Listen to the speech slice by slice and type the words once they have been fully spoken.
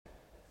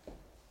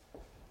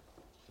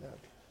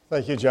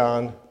Thank you,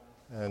 John.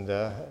 And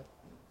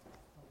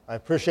I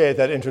appreciate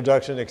that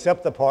introduction,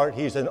 except the part,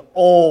 he's an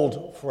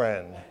old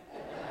friend.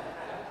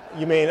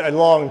 You mean a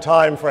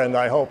long-time friend,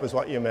 I hope, is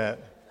what you meant.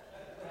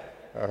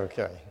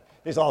 Okay.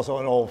 He's also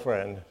an old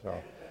friend. So.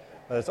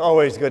 But it's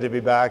always good to be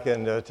back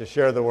and to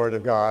share the Word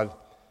of God.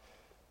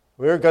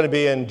 We're going to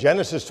be in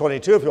Genesis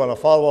 22, if you want to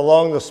follow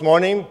along this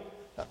morning.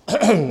 We're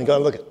going to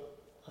look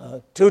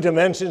at two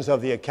dimensions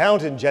of the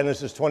account in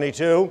Genesis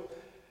 22.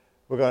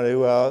 We're going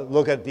to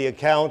look at the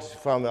account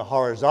from a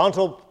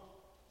horizontal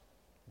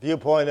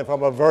viewpoint and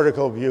from a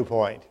vertical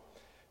viewpoint.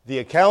 The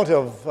account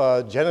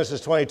of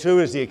Genesis 22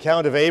 is the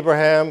account of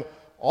Abraham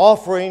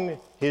offering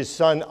his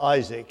son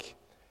Isaac.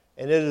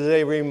 And it is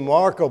a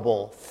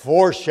remarkable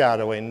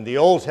foreshadowing in the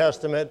Old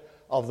Testament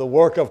of the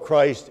work of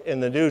Christ in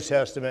the New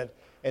Testament.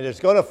 And it's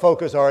going to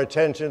focus our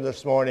attention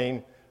this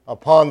morning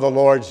upon the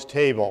Lord's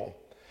table.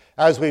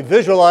 As we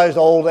visualize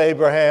old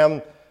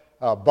Abraham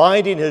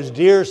binding his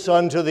dear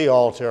son to the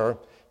altar,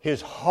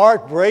 his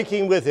heart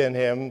breaking within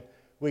him,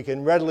 we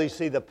can readily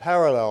see the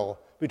parallel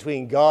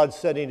between God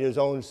sending his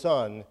own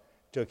son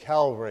to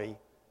Calvary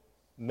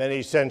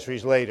many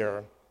centuries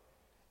later.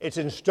 It's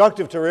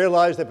instructive to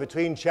realize that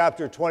between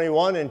chapter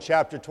 21 and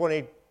chapter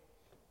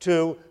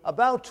 22,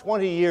 about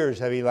 20 years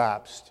have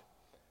elapsed.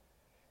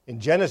 In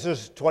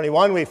Genesis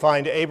 21, we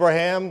find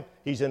Abraham.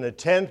 He's in a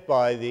tent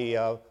by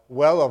the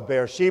well of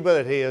Beersheba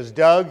that he has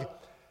dug.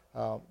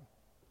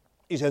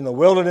 He's in the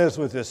wilderness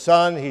with his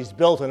son. He's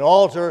built an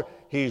altar.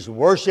 He's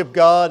worshiped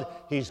God.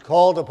 He's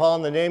called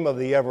upon the name of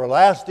the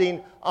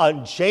everlasting,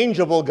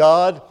 unchangeable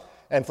God.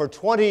 And for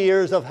 20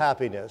 years of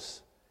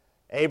happiness,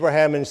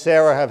 Abraham and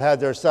Sarah have had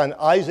their son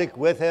Isaac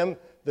with him,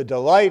 the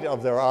delight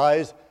of their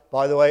eyes.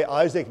 By the way,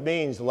 Isaac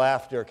means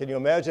laughter. Can you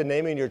imagine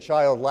naming your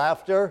child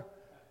Laughter?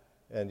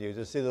 And you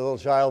just see the little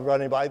child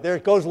running by. There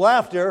goes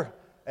Laughter.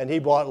 And he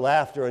brought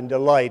laughter and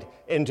delight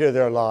into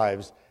their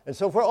lives. And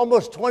so for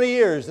almost 20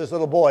 years, this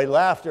little boy,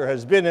 Laughter,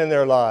 has been in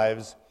their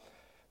lives.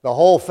 The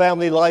whole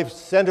family life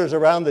centers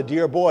around the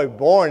dear boy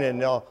born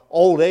in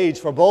old age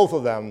for both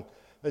of them.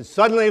 And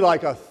suddenly,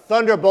 like a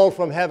thunderbolt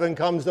from heaven,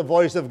 comes the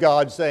voice of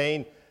God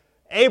saying,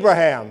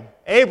 Abraham,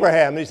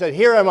 Abraham. And he said,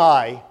 here am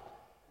I.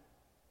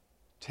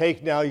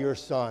 Take now your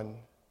son,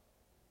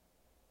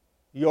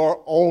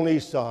 your only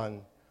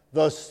son,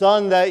 the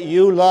son that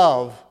you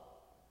love,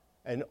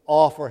 and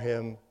offer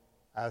him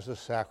as a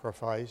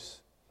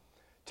sacrifice.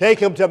 Take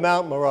him to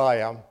Mount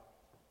Moriah.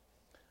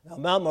 Now,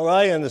 Mount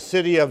Moriah in the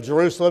city of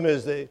Jerusalem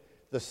is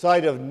the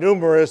site of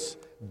numerous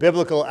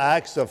biblical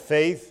acts of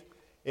faith.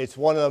 It's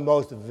one of the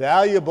most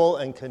valuable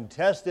and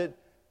contested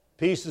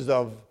pieces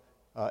of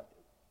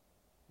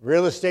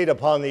real estate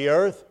upon the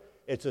earth.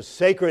 It's a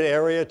sacred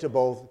area to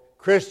both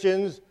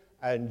Christians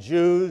and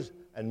Jews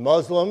and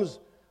Muslims.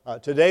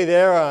 Today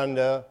there on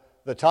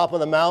the top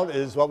of the mount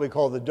is what we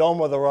call the Dome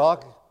of the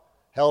Rock,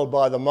 held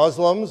by the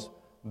Muslims,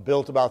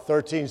 built about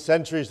 13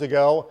 centuries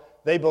ago.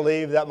 They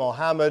believe that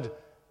Muhammad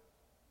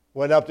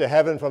went up to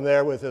heaven from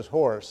there with his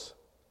horse.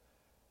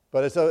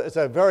 But it's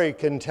a very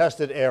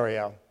contested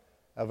area,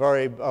 a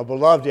very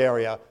beloved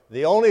area.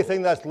 The only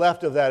thing that's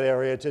left of that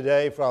area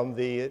today from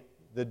the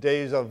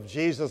days of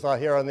Jesus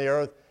here on the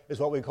earth is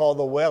what we call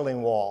the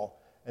Wailing Wall.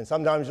 And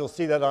sometimes you'll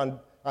see that on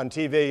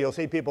TV. You'll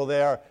see people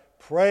there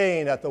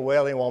praying at the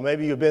Wailing Wall.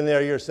 Maybe you've been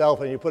there yourself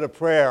and you put a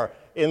prayer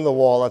in the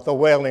wall at the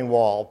Wailing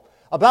Wall.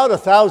 About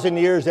 1,000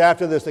 years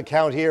after this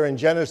account here in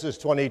Genesis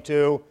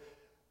 22,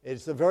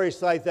 it's the very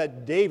site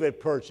that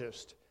David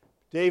purchased.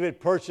 David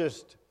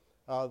purchased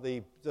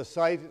the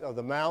site of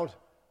the mount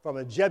from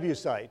a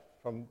Jebusite,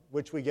 from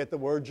which we get the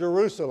word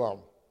Jerusalem.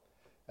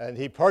 And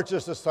he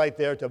purchased a site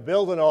there to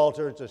build an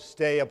altar to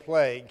stay a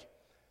plague.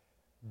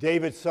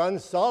 David's son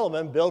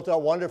Solomon built a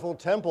wonderful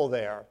temple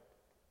there,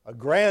 a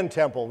grand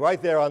temple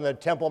right there on the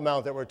Temple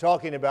Mount that we're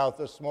talking about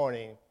this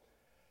morning.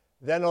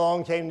 Then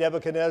along came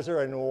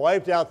Nebuchadnezzar and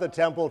wiped out the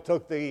temple,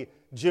 took the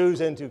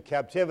Jews into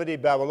captivity,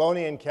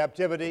 Babylonian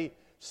captivity.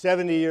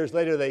 70 years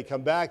later, they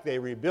come back, they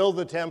rebuild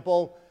the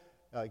temple,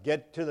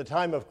 get to the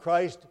time of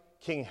Christ.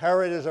 King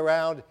Herod is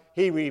around.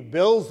 He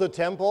rebuilds the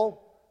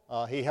temple.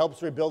 He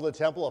helps rebuild the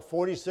temple, a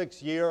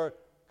 46-year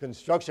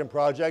construction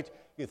project.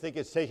 You think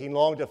it's taking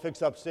long to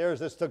fix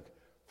upstairs? This took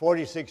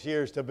 46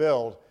 years to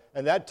build.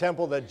 And that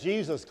temple that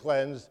Jesus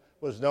cleansed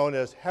was known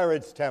as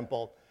Herod's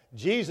temple.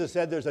 Jesus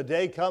said there's a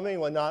day coming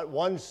when not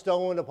one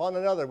stone upon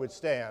another would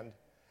stand.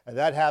 And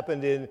that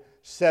happened in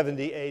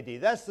 70 AD.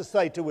 That's the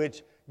site to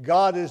which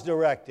God is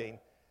directing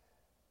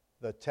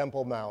the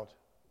Temple Mount,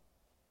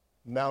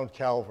 Mount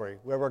Calvary,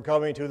 where we're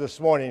coming to this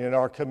morning in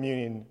our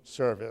communion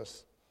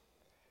service.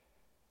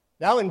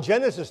 Now in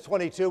Genesis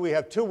 22, we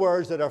have two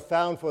words that are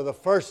found for the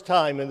first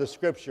time in the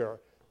Scripture.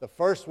 The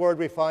first word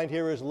we find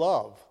here is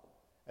love,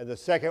 and the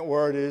second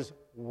word is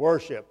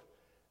worship.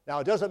 Now,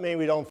 it doesn't mean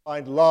we don't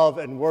find love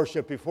and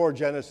worship before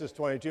Genesis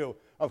 22.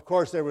 Of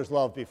course, there was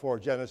love before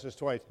Genesis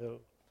 22.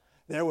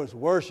 There was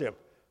worship.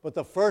 But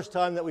the first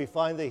time that we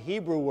find the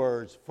Hebrew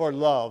words for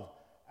love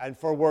and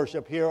for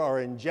worship here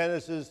are in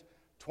Genesis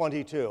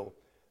 22.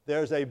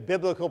 there's a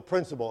biblical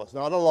principle. It's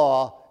not a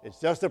law. It's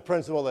just a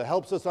principle that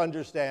helps us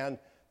understand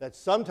that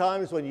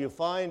sometimes when you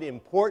find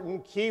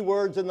important key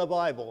words in the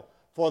Bible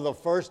for the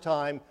first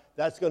time,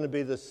 that's going to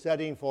be the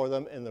setting for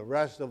them in the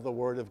rest of the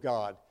Word of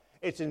God.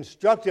 It's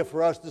instructive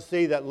for us to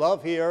see that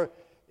love here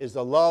is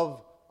the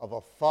love of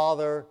a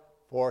father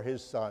for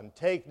his son.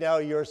 Take now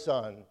your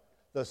son,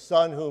 the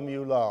son whom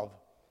you love.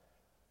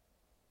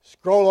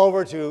 Scroll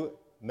over to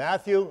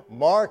Matthew,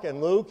 Mark, and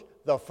Luke.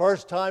 The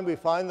first time we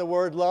find the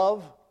word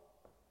love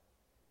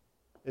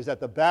is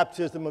at the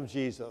baptism of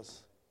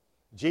Jesus.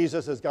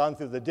 Jesus has gone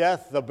through the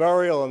death, the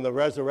burial, and the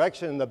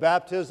resurrection, and the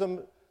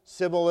baptism,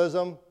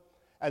 symbolism.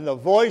 And the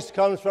voice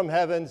comes from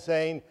heaven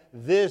saying,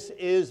 "This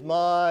is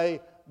my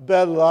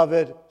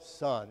beloved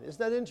Son." Isn't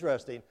that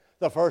interesting?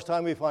 The first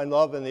time we find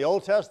love in the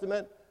Old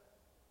Testament,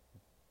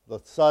 the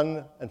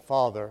Son and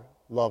Father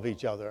love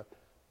each other.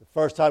 The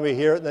first time we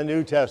hear it in the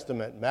New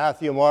Testament,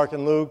 Matthew, Mark,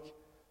 and Luke,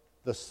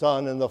 the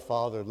Son and the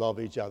Father love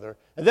each other.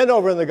 And then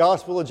over in the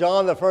Gospel of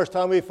John, the first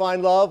time we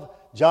find love,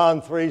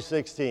 John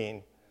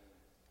 3:16.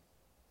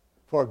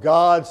 For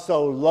God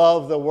so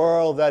loved the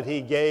world that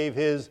he gave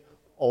his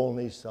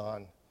only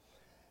Son.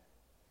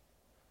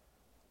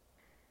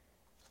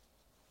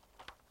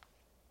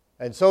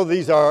 And so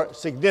these are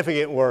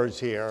significant words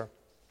here.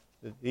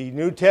 The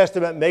New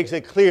Testament makes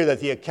it clear that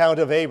the account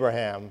of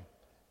Abraham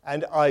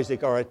and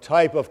Isaac are a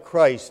type of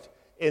Christ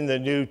in the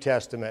New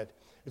Testament.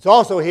 It's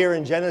also here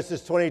in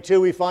Genesis 22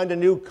 we find a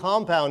new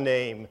compound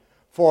name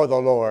for the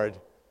Lord,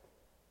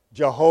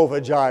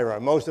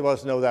 Jehovah-Jireh. Most of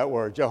us know that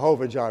word,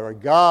 Jehovah-Jireh.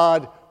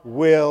 God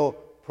will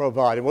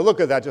provide. And we'll look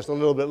at that just a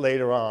little bit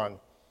later on.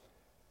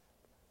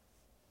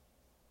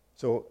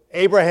 So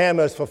Abraham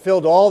has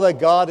fulfilled all that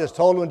God has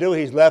told him to do.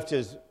 He's left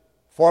his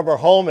former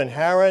home in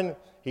Haran.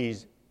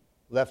 He's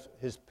left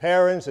his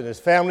parents and his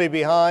family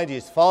behind.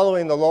 He's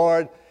following the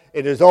Lord.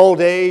 In his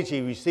old age,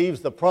 he receives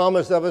the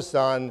promise of a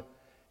son.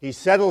 He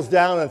settles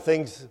down and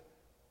thinks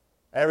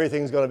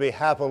everything's going to be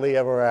happily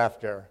ever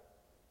after.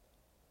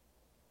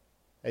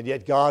 And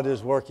yet God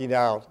is working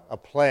out a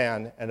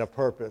plan and a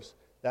purpose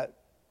that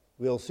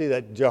we'll see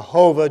that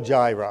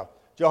Jehovah-Jireh.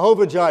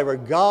 Jehovah-Jireh,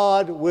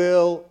 God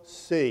will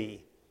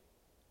see.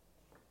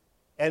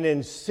 And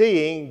in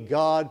seeing,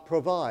 God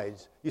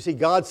provides. You see,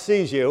 God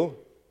sees you.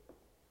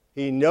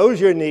 He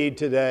knows your need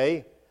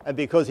today. And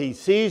because he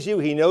sees you,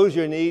 he knows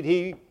your need,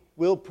 he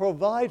will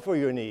provide for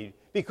your need.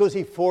 Because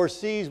he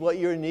foresees what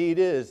your need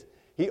is.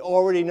 He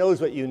already knows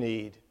what you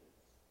need.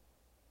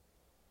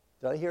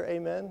 Did I hear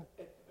amen?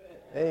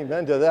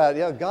 Amen to that.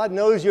 Yeah, God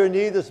knows your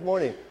need this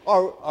morning.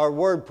 Our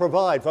word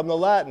provide, from the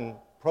Latin,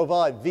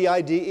 provide,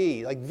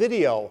 V-I-D-E, like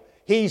video.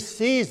 He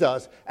sees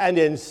us, and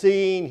in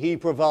seeing, he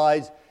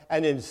provides.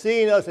 And in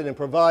seeing us and in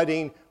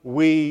providing,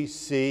 we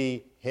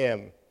see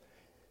him.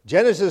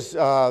 Genesis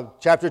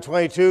chapter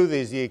 22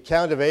 is the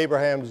account of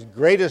Abraham's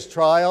greatest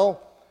trial.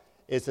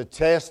 It's a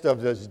test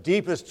of his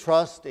deepest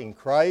trust in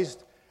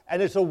Christ,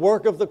 and it's a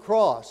work of the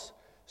cross.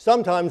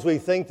 Sometimes we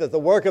think that the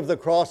work of the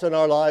cross in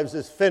our lives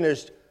is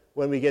finished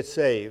when we get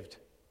saved.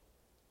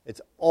 It's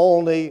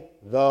only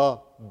the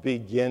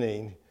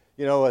beginning.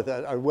 You know, at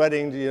our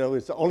wedding,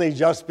 it's only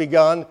just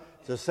begun.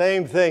 It's the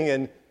same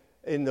thing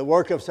in the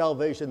work of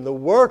salvation. The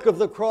work of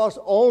the cross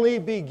only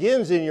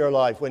begins in your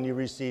life when you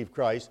receive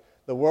Christ.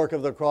 The work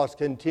of the cross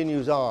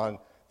continues on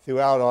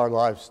throughout our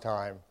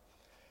lifetime.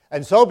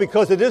 And so,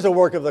 because it is a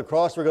work of the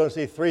cross, we're going to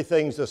see three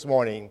things this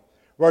morning.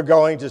 We're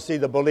going to see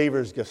the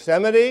believer's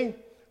Gethsemane,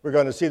 we're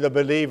going to see the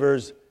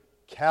believer's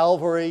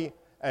Calvary,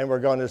 and we're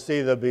going to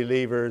see the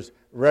believer's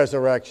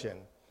resurrection.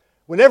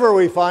 Whenever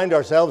we find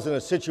ourselves in a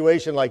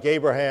situation like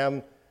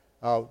Abraham,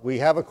 we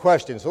have a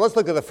question. So let's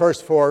look at the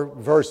first four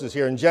verses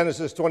here in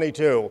Genesis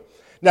 22.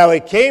 Now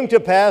it came to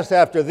pass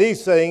after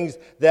these things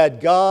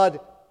that God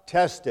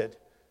tested.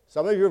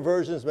 Some of your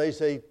versions may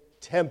say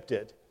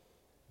tempted.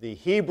 The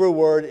Hebrew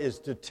word is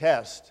to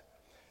test.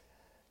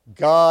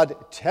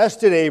 God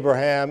tested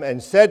Abraham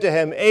and said to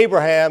him,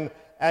 Abraham,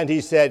 and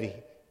he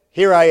said,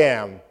 Here I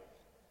am.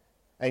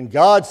 And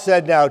God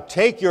said, Now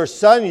take your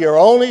son, your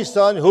only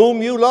son,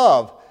 whom you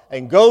love,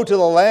 and go to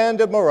the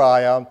land of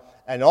Moriah,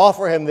 and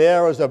offer him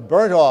there as a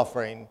burnt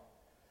offering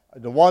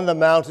to one of the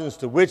mountains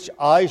to which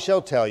I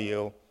shall tell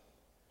you.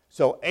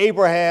 So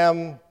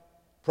Abraham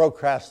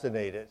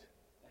procrastinated.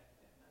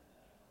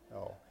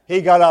 Oh. He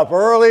got up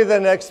early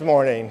the next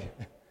morning.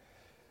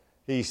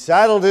 He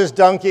saddled his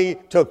donkey,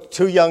 took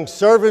 2 young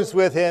servants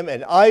with him,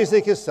 and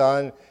Isaac his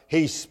son.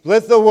 He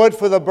split the wood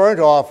for the burnt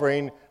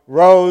offering,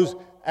 rose,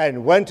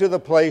 and went to the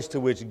place to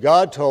which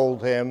God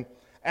told him.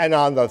 And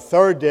on the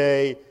 3rd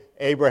day,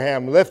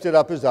 Abraham lifted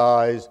up his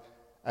eyes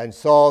and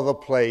saw the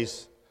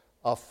place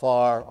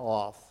afar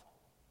off.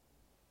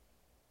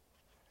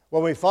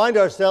 When we find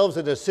ourselves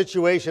in a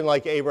situation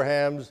like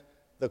Abraham's,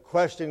 the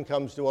question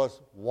comes to us,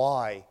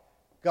 why?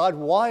 God,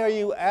 why are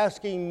you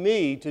asking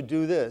me to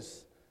do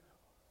this?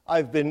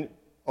 I've been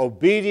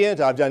obedient.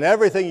 I've done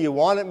everything you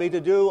wanted me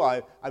to do.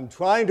 I'm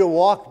trying to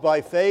walk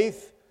by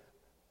faith.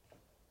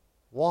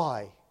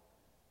 Why?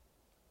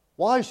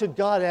 Why should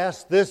God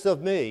ask this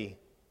of me?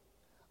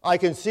 I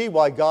can see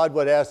why God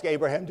would ask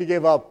Abraham to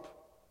give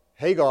up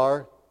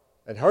Hagar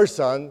and her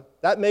son.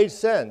 That made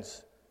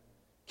sense.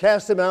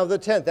 Cast him out of the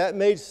tent. That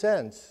made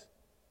sense.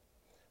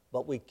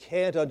 But we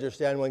can't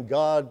understand when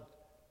God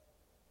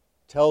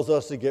tells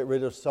us to get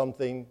rid of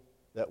something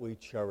that we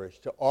cherish,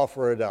 to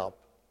offer it up.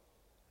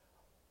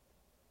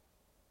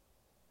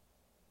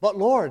 But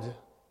Lord,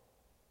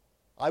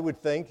 I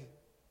would think,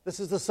 this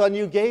is the son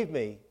you gave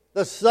me,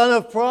 the son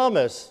of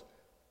promise.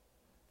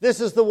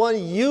 This is the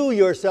one you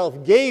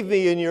yourself gave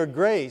me in your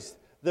grace,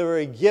 the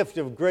very gift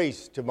of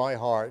grace to my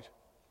heart.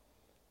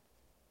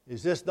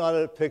 Is this not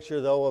a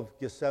picture, though, of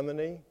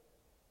Gethsemane?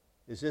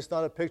 Is this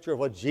not a picture of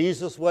what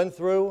Jesus went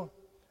through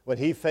when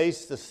he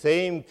faced the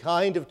same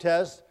kind of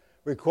test,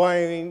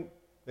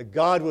 that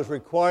God was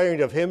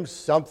requiring of him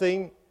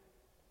something?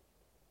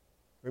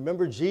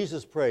 Remember,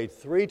 Jesus prayed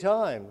 3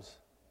 times.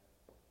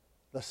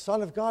 The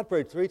Son of God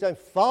prayed 3 times,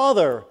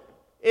 Father,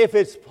 if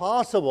it's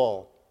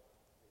possible,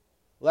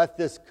 let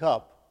this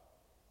cup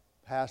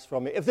pass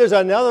from me. If there's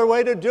another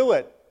way to do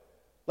it,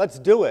 let's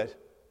do it.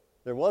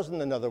 There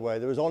wasn't another way.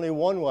 There was only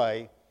one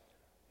way.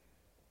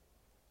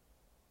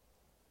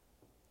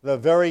 The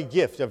very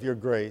gift of your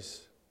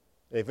grace,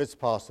 if it's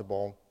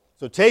possible.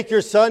 So take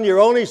your son, your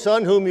only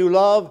son whom you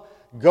love,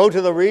 go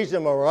to the region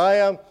of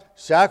Moriah,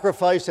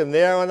 sacrifice him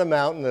there on a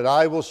mountain that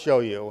I will show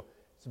you.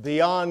 It's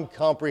beyond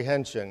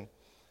comprehension.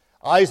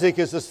 Isaac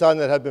is the son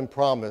that had been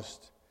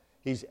promised.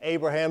 He's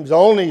Abraham's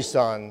only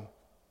son.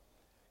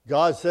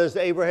 God says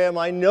to Abraham,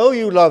 I know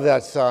you love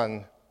that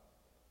son,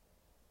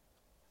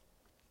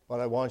 but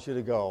I want you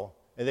to go.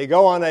 And they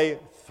go on a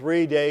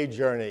 3-day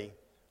journey.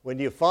 When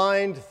you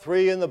find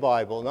 3 in the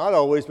Bible, not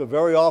always, but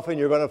very often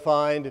you're going to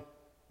find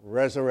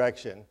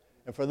resurrection.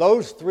 And for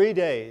those 3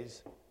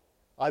 days,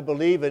 I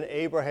believe in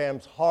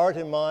Abraham's heart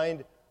and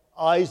mind,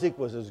 Isaac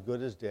was as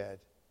good as dead.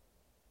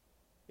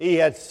 He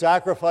had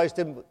sacrificed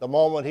him the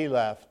moment he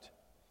left.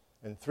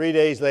 And 3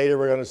 days later,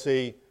 we're going to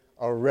see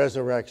a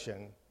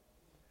resurrection.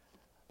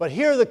 But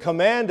here the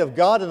command of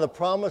God and the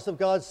promise of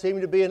God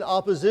seem to be in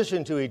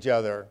opposition to each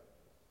other.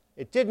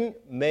 It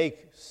didn't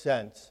make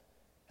sense.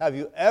 Have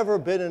you ever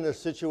been in a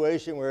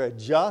situation where it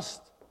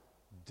just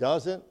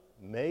doesn't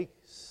make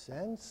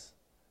sense?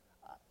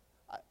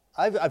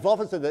 I've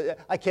often said that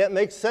I can't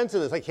make sense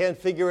of this. I can't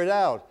figure it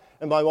out.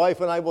 And my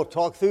wife and I will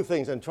talk through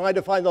things and try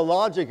to find the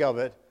logic of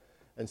it.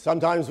 And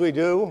sometimes we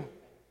do.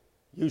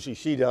 Usually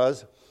she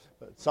does.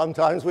 But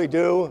sometimes we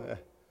do.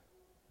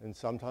 And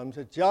sometimes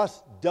it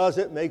just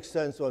doesn't make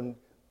sense when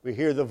we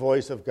hear the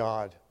voice of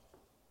God.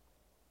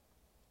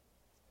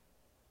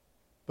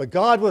 But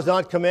God was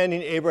not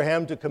commanding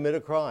Abraham to commit a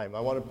crime.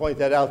 I want to point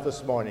that out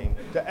this morning.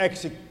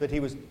 That he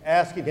was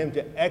asking him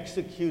to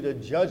execute a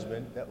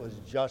judgment that was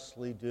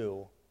justly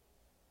due.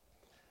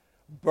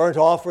 Burnt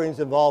offerings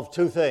involved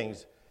 2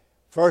 things.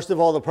 First of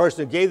all, the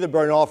person who gave the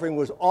burnt offering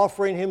was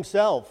offering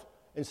himself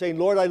and saying,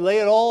 Lord, I lay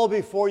it all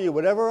before you.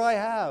 Whatever I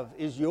have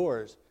is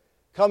yours.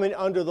 Coming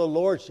under the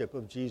lordship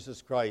of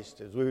Jesus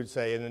Christ, as we would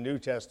say in the New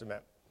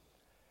Testament.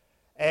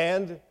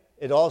 And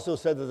it also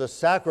said that the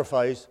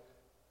sacrifice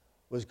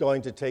was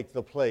going to take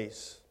the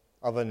place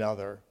of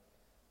another.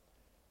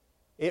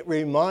 It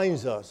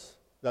reminds us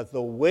that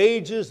the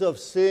wages of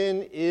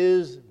sin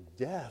is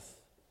death.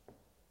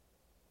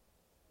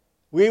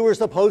 We were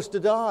supposed to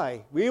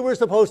die. We were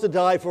supposed to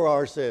die for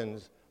our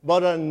sins,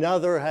 but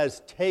another has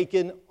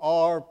taken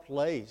our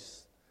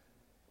place.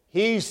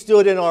 He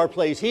stood in our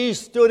place. He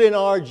stood in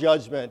our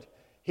judgment.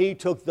 He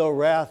took the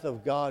wrath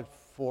of God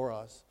for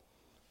us.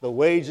 The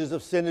wages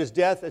of sin is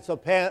death. It's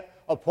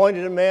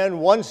appointed a man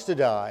once to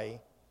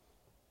die.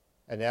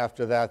 And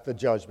after that, the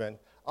judgment.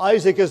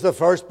 Isaac is the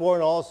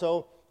firstborn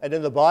also. And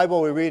in the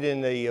Bible, we read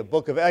in the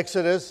book of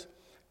Exodus,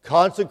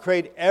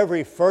 consecrate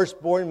every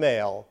firstborn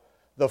male.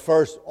 The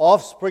first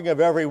offspring of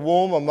every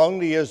womb among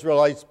the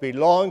Israelites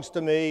belongs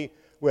to me,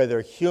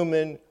 whether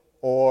human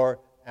or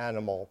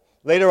animal.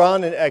 Later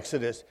on in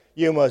Exodus,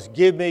 you must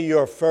give me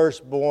your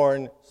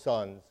firstborn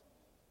sons.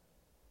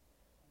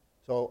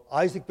 So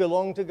Isaac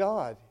belonged to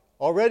God.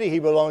 Already he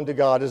belonged to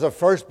God as a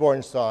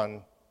firstborn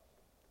son.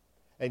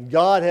 And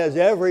God has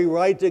every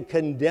right to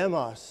condemn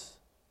us.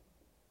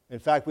 In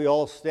fact, we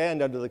all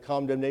stand under the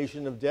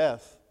condemnation of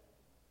death.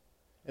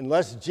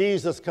 Unless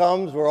Jesus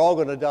comes, we're all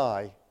going to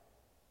die.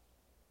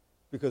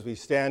 Because we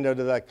stand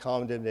under that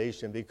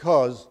condemnation.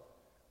 Because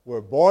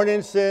we're born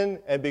in sin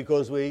and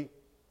because we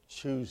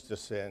choose to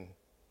sin.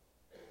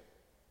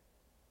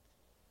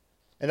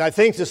 And I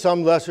think to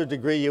some lesser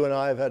degree, you and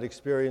I have had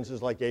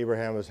experiences like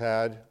Abraham has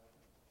had.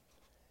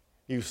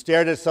 You've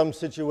stared at some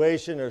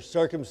situation or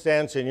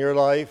circumstance in your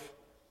life,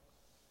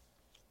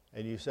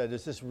 and you said,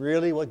 is this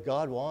really what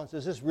God wants?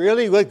 Is this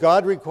really what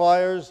God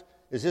requires?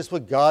 Is this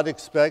what God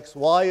expects?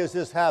 Why is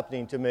this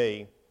happening to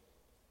me?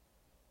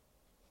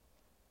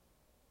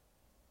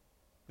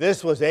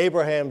 This was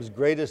Abraham's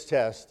greatest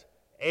test.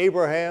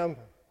 Abraham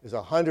is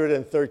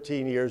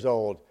 113 years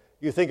old.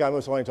 You think I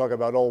was only talking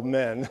about old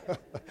men.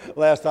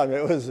 Last time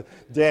it was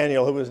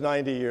Daniel, who was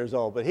 90 years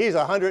old. But he's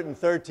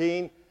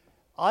 113.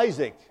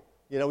 Isaac,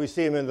 we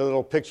see him in the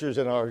little pictures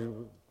in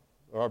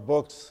our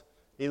books.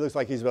 He looks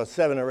like he's about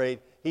 7 or 8.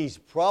 He's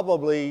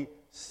probably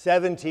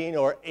 17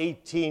 or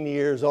 18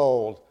 years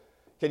old.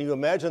 Can you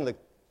imagine a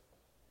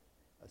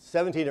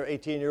 17 or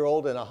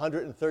 18-year-old and a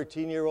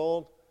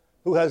 113-year-old?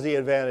 Who has the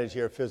advantage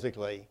here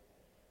physically?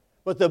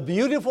 But the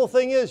beautiful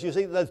thing is, you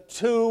see, the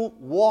two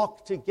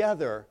walk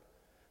together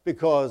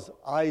because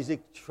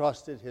Isaac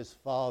trusted his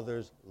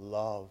father's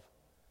love.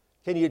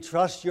 Can you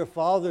trust your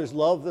father's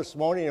love this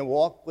morning and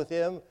walk with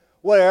him?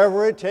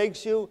 Wherever it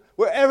takes you,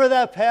 wherever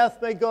that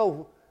path may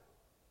go,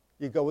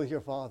 you go with your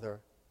father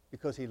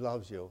because he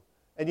loves you.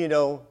 And you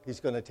know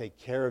he's going to take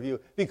care of you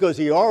because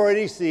he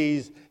already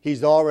sees,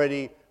 he's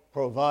already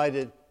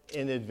provided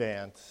in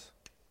advance.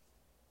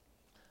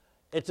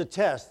 It's a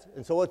test.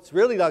 And so it's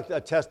really not a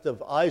test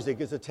of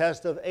Isaac, it's a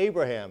test of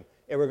Abraham.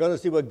 And we're going to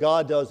see what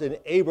God does in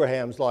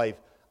Abraham's life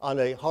on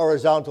a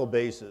horizontal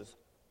basis.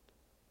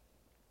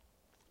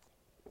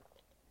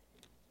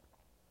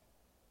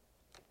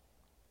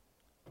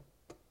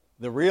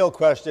 The real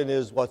question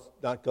is what's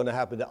not going to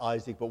happen to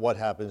Isaac, but what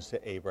happens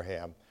to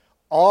Abraham.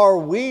 Are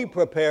we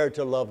prepared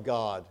to love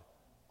God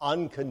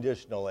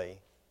unconditionally?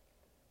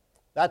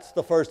 That's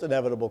the first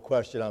inevitable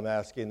question I'm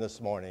asking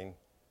this morning.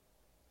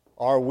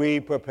 Are we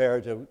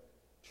prepared to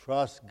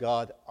trust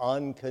God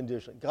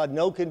unconditionally? God,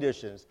 no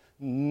conditions,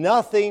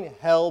 nothing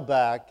held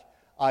back.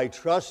 I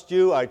trust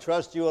you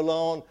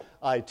alone.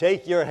 I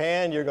take your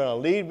hand, you're going to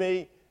lead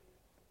me,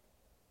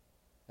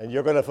 and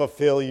you're going to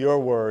fulfill your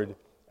word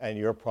and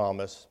your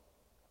promise.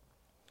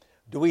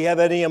 Do we have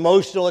any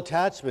emotional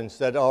attachments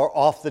that are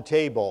off the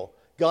table?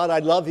 God, I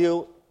love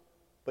you,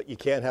 but you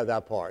can't have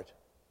that part.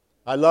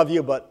 I love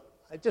you, but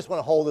I just want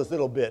to hold this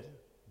little bit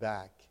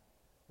back.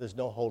 There's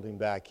no holding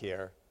back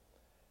here.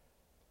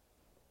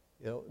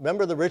 You know,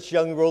 remember the rich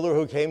young ruler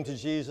who came to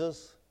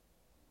Jesus?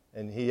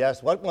 And he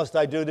asked, what must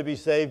I do to be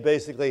saved,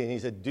 basically? And he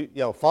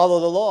said, follow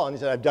the law. And he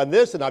said, I've done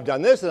this, and I've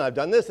done this, and I've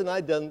done this, and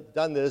I've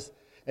done this.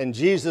 And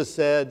Jesus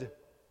said,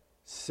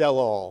 sell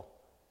all.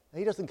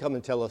 He doesn't come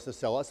and tell us to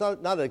sell. It's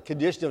not a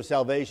condition of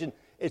salvation.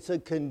 It's a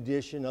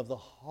condition of the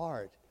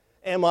heart.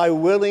 Am I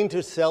willing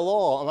to sell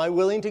all? Am I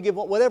willing to give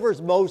whatever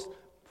is most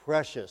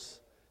precious?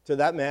 To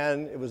that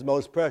man, it was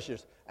most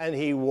precious. And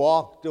he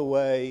walked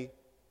away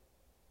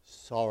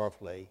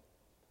sorrowfully.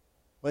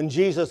 When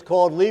Jesus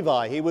called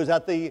Levi, he was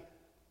at the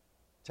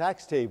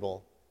tax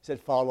table. He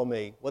said, follow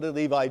me. What did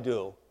Levi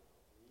do?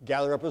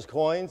 Gather up his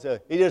coins?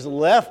 He just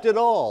left it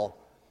all.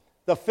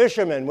 The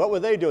fishermen, what were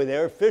they doing? They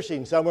were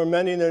fishing. Some were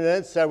mending their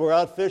nets, some were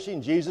out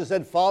fishing. Jesus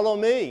said, follow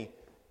me.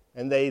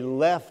 And they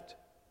left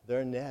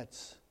their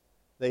nets.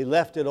 They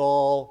left it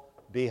all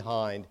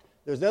behind.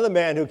 There's another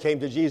man who came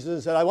to Jesus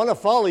and said, I want to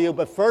follow you,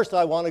 but first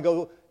I want to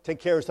go take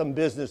care of some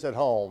business at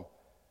home.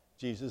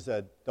 Jesus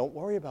said, don't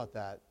worry about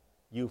that.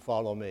 You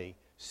follow me.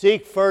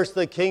 Seek first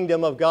the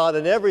kingdom of God,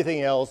 and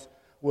everything else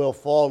will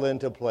fall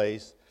into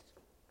place.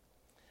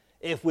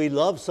 If we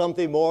love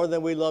something more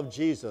than we love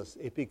Jesus,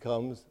 it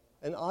becomes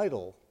an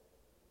idol.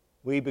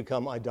 We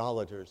become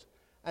idolaters.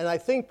 And I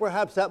think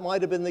perhaps that might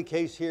have been the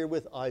case here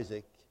with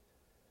Isaac.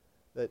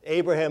 That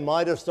Abraham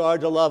might have started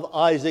to love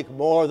Isaac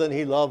more than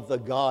he loved the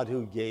God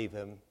who gave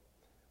him,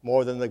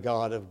 more than the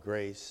God of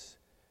grace.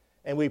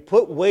 And we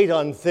put weight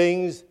on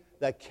things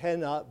that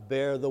cannot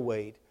bear the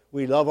weight.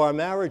 We love our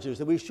marriages,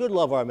 and we should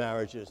love our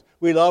marriages.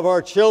 We love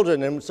our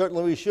children, and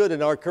certainly we should,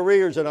 in our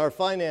careers and our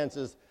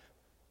finances.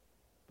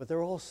 But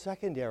they're all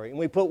secondary, and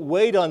we put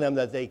weight on them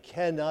that they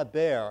cannot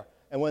bear.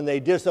 And when they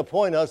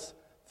disappoint us,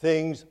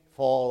 things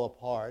fall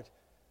apart.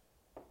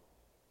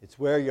 It's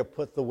where you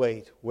put the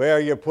weight, where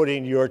you're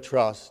putting your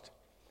trust.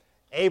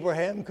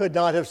 Abraham could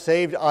not have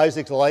saved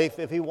Isaac's life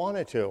if he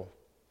wanted to.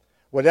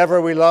 Whatever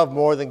we love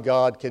more than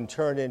God can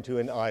turn into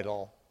an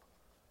idol.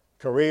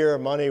 Career,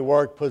 money,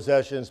 work,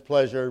 possessions,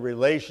 pleasure,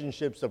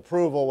 relationships,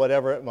 approval,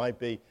 whatever it might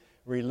be.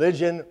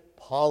 Religion,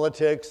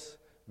 politics,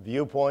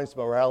 viewpoints,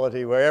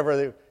 morality,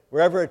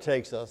 wherever it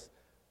takes us,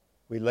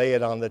 we lay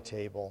it on the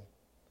table.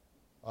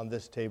 On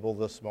this table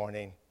this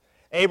morning.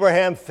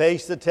 Abraham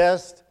faced the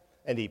test,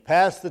 and he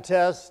passed the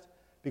test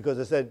because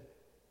it said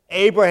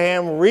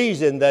Abraham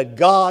reasoned that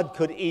God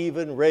could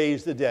even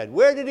raise the dead.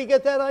 Where did he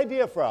get that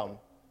idea from?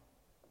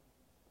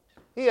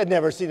 He had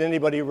never seen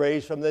anybody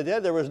raised from the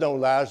dead. There was no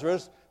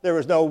Lazarus. There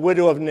was no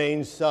widow of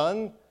Nain's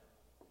son.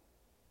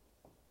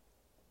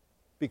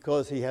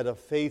 Because he had a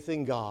faith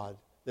in God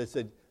that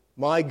said,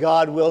 my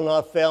God will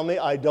not fail me.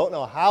 I don't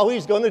know how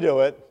he's going to do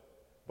it,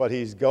 but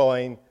he's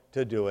going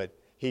to do it.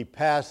 He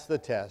passed the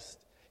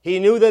test. He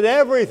knew that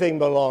everything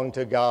belonged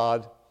to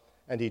God,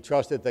 and he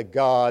trusted that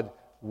God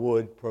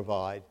would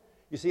provide.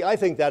 You see, I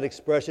think that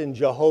expression,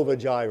 Jehovah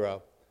Jireh,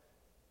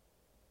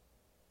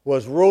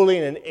 was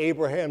ruling in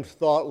Abraham's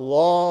thought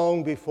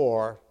long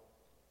before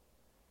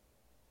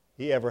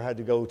he ever had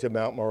to go to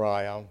Mount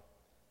Moriah,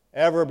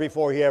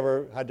 before he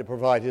ever had to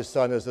provide his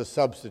son as a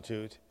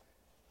substitute.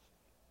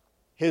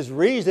 His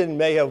reason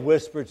may have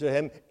whispered to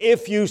him,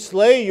 if you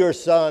slay your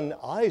son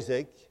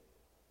Isaac,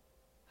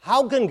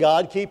 how can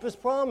God keep his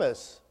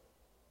promise?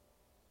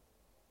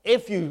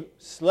 If you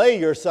slay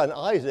your son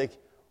Isaac,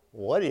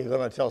 what are you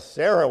going to tell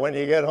Sarah when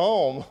you get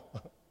home?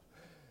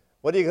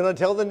 What are you going to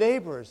tell the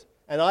neighbors?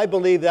 And I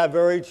believe that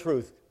very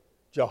truth,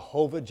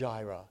 Jehovah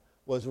Jireh,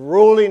 was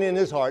ruling in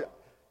his heart.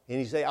 And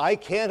he said, I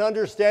can't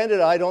understand it.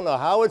 I don't know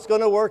how it's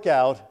going to work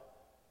out,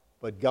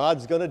 but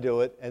God's going to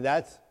do it, and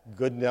that's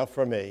good enough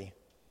for me.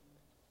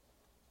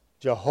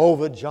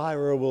 Jehovah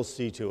Jireh will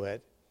see to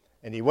it.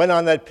 And he went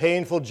on that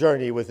painful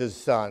journey with his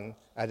son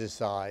at his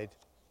side,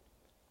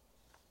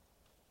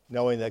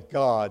 knowing that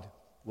God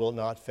will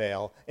not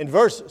fail. In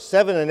verse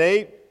 7 and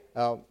 8,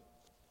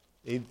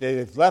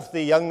 they've left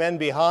the young men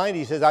behind.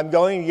 He says, I'm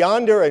going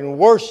yonder and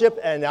worship,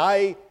 and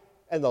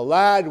the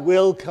lad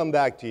will come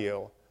back to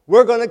you.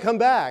 We're going to come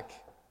back.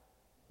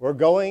 We're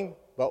going,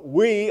 but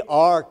we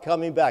are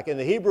coming back. In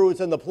the Hebrew,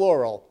 it's in the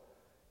plural.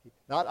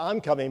 Not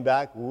I'm coming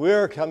back,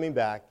 we're coming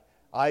back.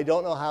 I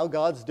don't know how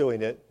God's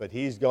doing it, but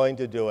he's going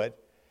to do it.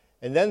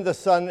 And then the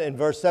son, in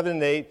verse 7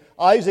 and 8,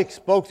 Isaac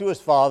spoke to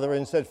his father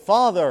and said,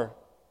 Father,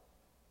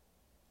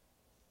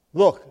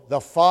 look,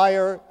 the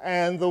fire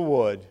and the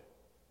wood,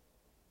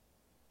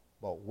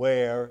 but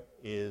where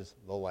is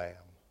the lamb?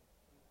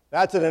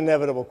 That's an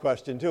inevitable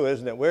question too,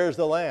 isn't it? Where's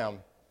the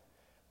lamb?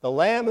 The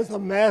lamb is the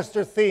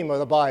master theme of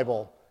the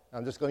Bible.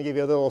 I'm just going to give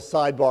you a little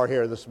sidebar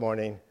here this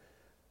morning.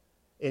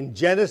 In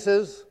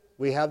Genesis,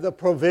 we have the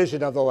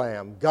provision of the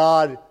lamb.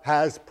 God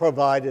has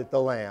provided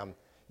the lamb.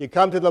 You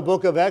come to the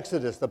book of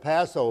Exodus, the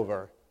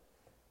Passover.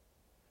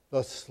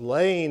 The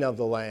slaying of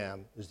the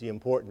lamb is the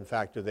important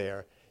factor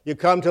there. You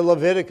come to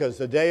Leviticus,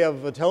 the Day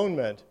of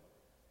Atonement.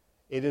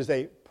 It is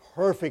a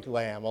perfect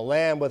lamb, a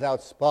lamb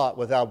without spot,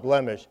 without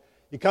blemish.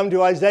 You come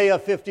to Isaiah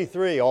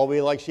 53, all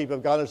we like sheep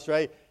have gone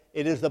astray.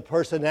 It is the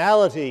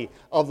personality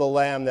of the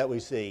lamb that we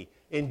see.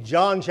 In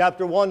John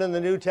chapter 1 in the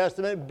New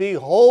Testament,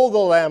 behold the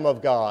Lamb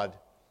of God.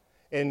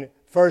 In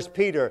 1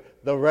 Peter,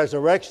 the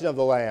resurrection of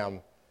the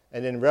lamb.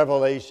 And in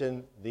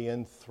Revelation, the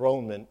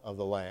enthronement of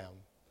the lamb.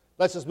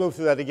 Let's just move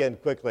through that again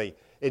quickly.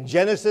 In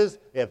Genesis,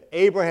 we have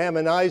Abraham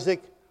and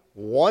Isaac,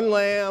 one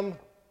lamb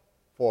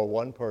for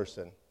one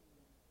person.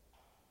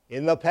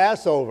 In the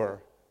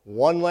Passover,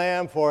 one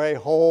lamb for a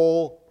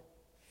whole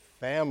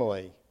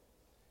family.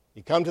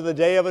 You come to the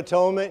Day of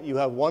Atonement, you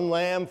have one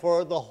lamb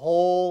for the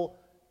whole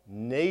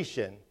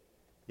nation.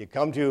 You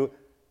come to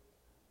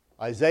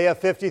Isaiah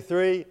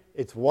 53,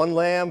 it's one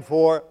lamb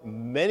for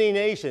many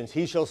nations.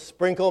 He shall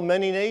sprinkle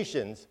many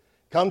nations.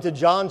 Come to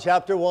John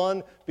chapter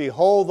 1,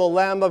 behold the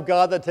Lamb of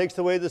God that takes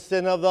away the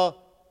sin of the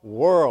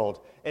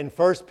world. In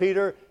 1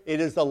 Peter, it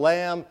is the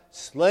Lamb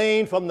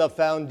slain from the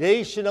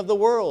foundation of the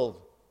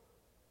world.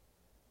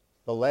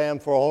 The Lamb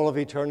for all of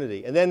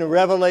eternity. And then in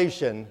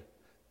Revelation,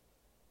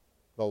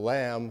 the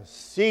Lamb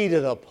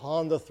seated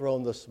upon the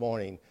throne this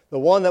morning. The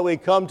one that we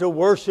come to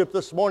worship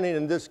this morning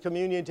in this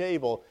communion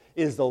table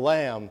is the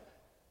Lamb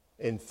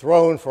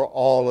enthroned for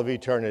all of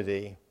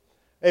eternity.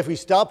 If we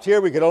stopped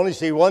here, we could only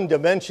see one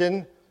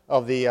dimension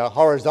of the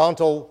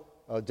horizontal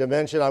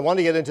dimension. I want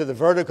to get into the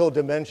vertical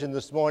dimension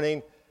this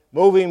morning.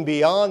 Moving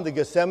beyond the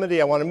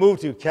Gethsemane, I want to move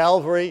to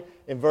Calvary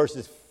in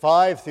verses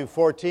 5 through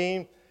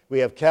 14. We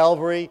have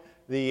Calvary.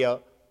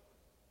 The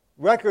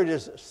record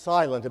is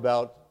silent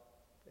about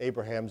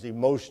Abraham's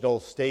emotional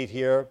state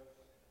here.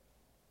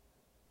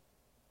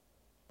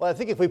 But I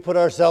think if we put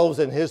ourselves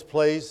in his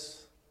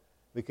place,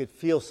 we could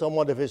feel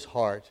somewhat of his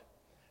heart,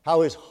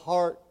 how his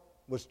heart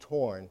was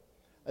torn.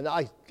 And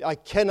I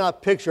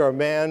cannot picture a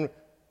man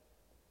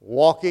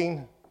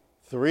walking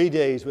 3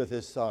 days with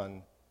his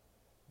son.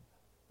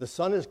 The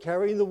son is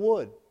carrying the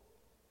wood.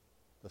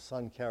 The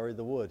son carried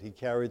the wood. He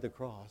carried the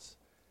cross.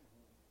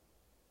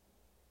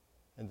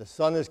 And the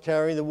son is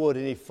carrying the wood.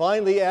 And he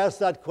finally asked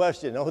that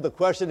question. Oh, the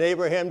question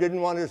Abraham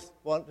didn't want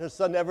his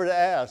son ever to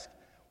ask.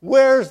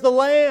 Where's the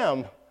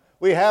lamb?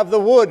 We have the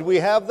wood. We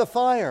have the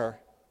fire.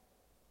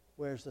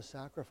 Where's the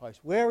sacrifice?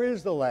 Where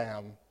is the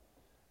lamb?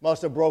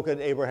 Must have broken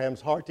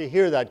Abraham's heart to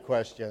hear that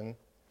question.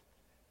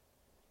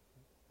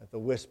 But the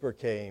whisper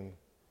came,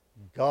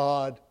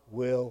 God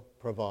will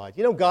provide.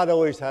 You know, God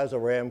always has a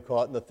ram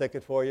caught in the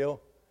thicket for you.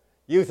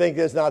 You think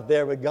it's not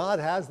there, but God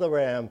has the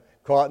ram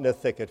caught in the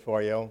thicket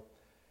for you.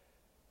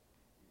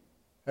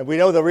 And we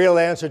know the real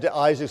answer to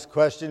Isaac's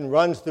question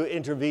runs through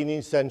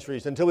intervening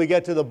centuries until we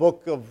get to the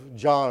book of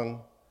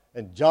John.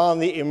 And John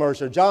the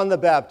Immerser, John the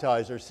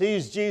Baptizer,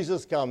 sees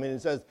Jesus coming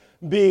and says,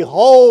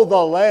 behold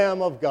the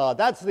Lamb of God.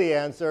 That's the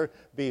answer.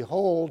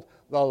 Behold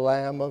the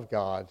Lamb of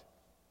God.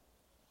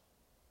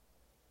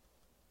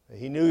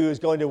 He knew he was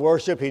going to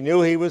worship. He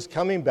knew he was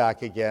coming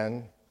back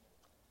again.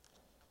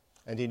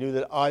 And he knew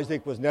that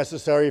Isaac was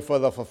necessary for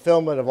the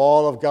fulfillment of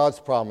all of God's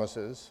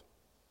promises.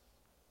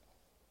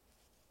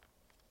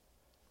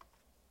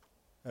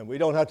 And we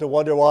don't have to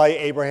wonder why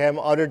Abraham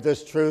uttered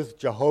this truth.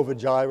 Jehovah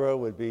Jireh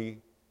would be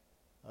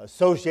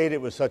associated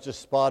with such a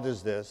spot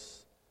as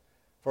this,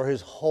 for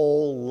his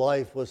whole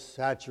life was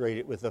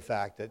saturated with the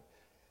fact that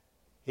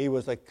he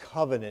was a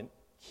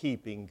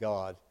covenant-keeping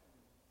God.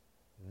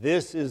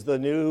 This is the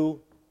new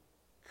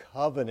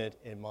covenant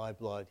in my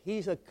blood.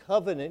 He's a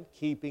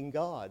covenant-keeping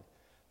God.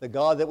 The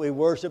God that we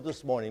worship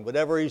this morning,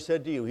 whatever he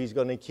said to you, he's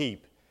going to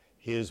keep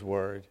his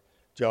word.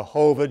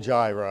 Jehovah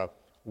Jireh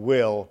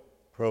will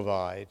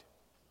provide.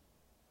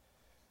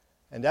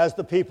 And as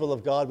the people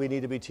of God, we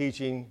need to be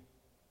teaching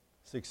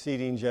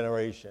succeeding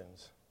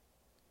generations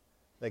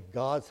that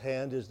God's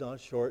hand is not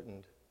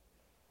shortened.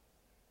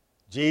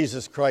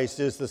 Jesus Christ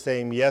is the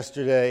same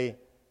yesterday,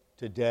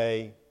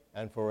 today,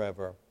 and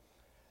forever.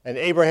 And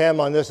Abraham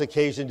on this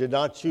occasion did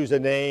not choose a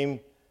name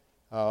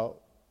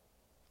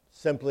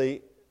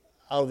simply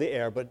out of the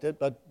air,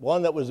 but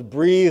one that was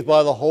breathed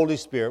by the Holy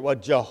Spirit,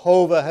 what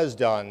Jehovah has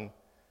done.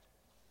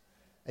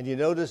 And you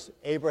notice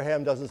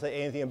Abraham doesn't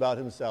say anything about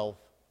himself.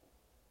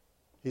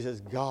 He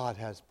says, God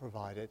has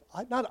provided.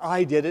 Not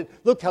I did it.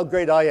 Look how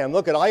great I am.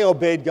 Look at I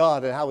obeyed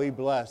God and how he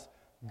blessed.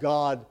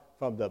 God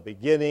from the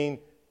beginning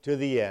to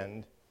the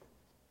end.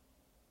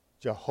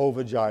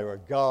 Jehovah Jireh.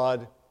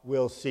 God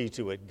will see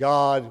to it.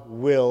 God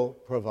will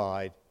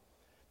provide.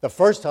 The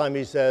first time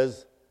he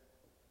says,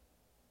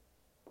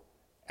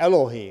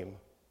 Elohim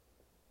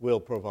will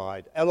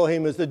provide.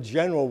 Elohim is the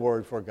general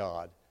word for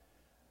God.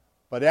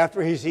 But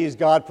after he sees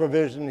God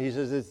provision, he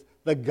says it's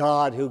the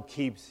God who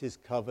keeps his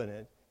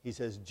covenant. He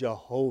says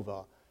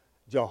Jehovah.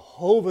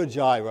 Jehovah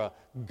Jireh.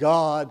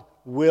 God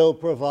will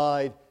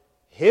provide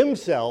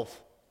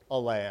himself a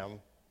lamb.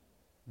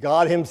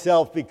 God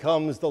himself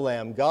becomes the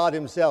lamb. God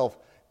himself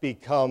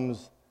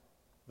becomes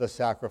the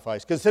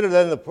sacrifice. Consider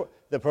then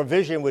the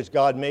provision which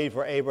God made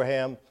for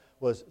Abraham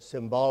was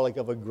symbolic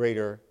of a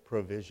greater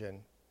provision.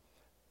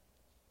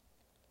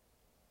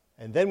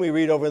 And then we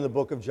read over in the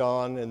book of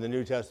John in the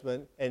New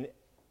Testament, and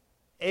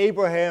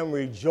Abraham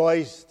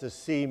rejoiced to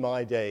see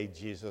my day,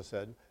 Jesus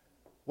said.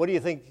 What do you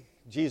think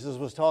Jesus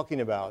was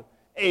talking about?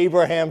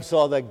 Abraham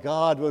saw that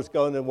God was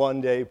going to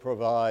one day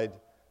provide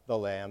the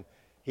lamb.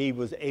 He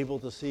was able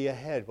to see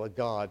ahead what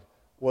God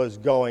was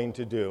going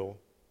to do,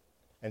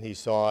 and he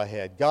saw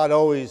ahead. God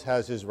always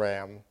has his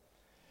ram.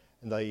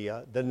 And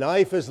the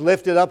knife is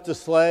lifted up to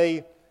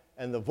slay,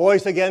 and the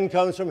voice again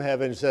comes from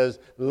heaven and says,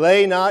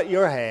 lay not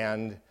your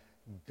hand.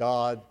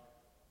 God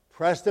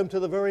pressed him to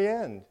the very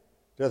end,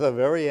 to the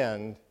very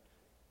end.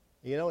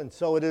 You know, and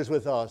so it is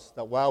with us,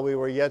 that while we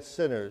were yet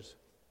sinners,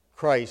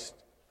 Christ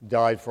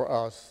died for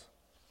us.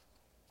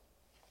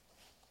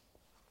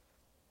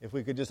 If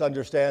we could just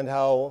understand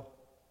how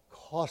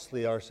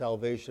costly our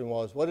salvation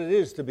was, what it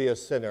is to be a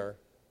sinner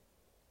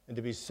and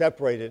to be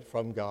separated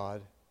from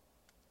God.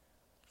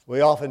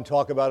 We often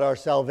talk about our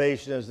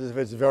salvation as if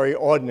it's very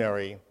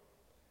ordinary.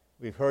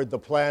 We've heard the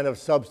plan of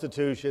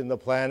substitution, the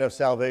plan of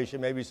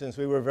salvation, maybe since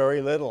we were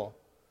very little.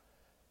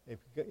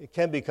 It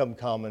can become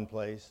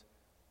commonplace.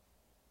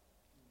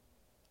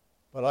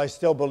 But I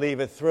still believe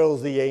it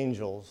thrills the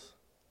angels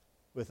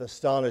with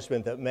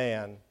astonishment that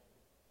man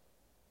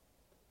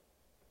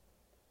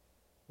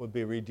would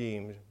be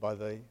redeemed by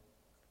the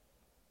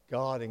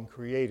God and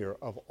Creator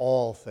of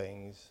all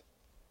things.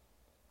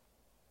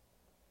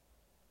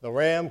 The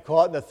ram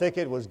caught in the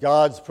thicket was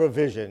God's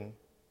provision.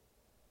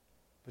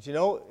 But you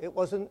know, it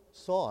wasn't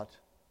sought.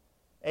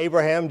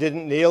 Abraham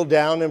didn't kneel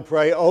down and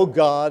pray, oh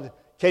God,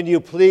 can you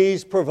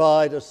please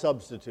provide a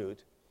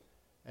substitute?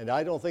 And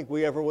I don't think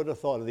we ever would have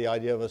thought of the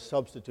idea of a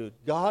substitute.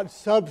 God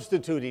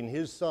substituting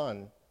his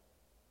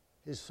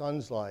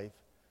son's life,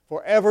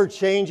 forever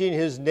changing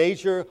his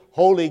nature,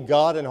 holy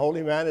God and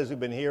holy man, as we've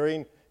been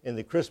hearing in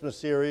the Christmas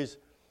series,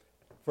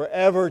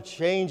 forever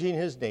changing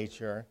his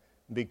nature,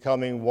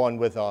 becoming one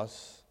with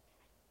us.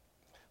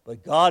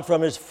 But God,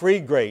 from his free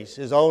grace,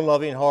 his own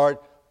loving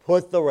heart,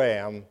 put the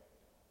ram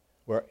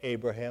where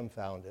Abraham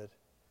found it.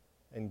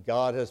 And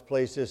God has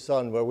placed his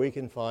son where we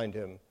can find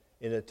him,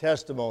 in a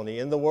testimony,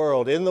 in the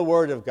world, in the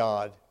Word of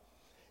God.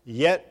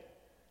 Yet,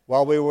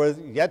 while we were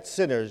yet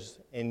sinners,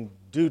 in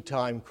due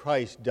time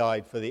Christ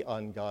died for the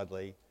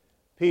ungodly.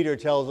 Peter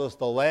tells us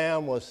the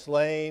Lamb was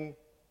slain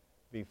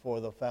before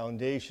the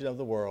foundation of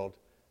the world.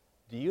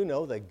 Do you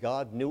know that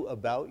God knew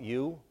about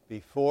you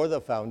before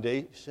the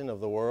foundation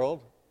of the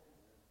world?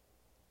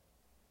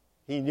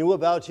 He knew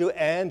about you,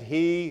 and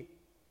he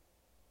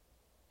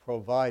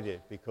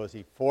provided, because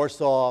he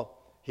foresaw,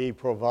 he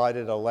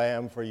provided a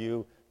lamb for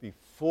you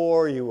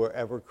before you were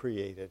ever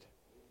created.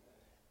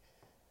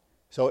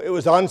 So it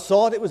was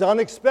unsought, it was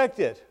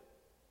unexpected.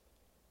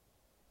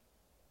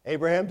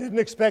 Abraham didn't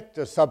expect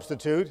a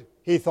substitute.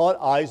 He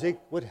thought Isaac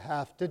would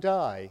have to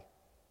die.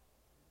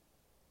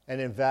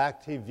 And in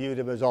fact, he viewed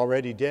him as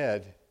already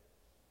dead.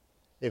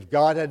 If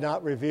God had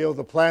not revealed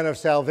the plan of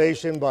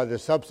salvation by the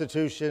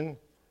substitution,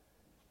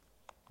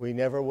 we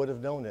never would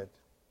have known it.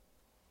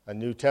 A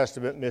New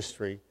Testament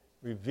mystery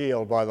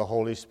revealed by the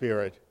Holy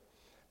Spirit.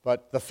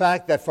 But the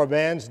fact that for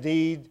man's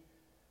need,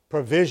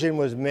 provision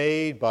was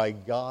made by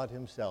God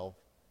himself.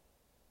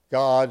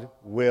 God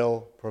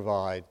will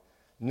provide.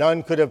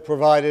 None could have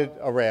provided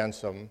a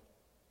ransom.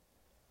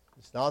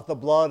 It's not the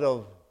blood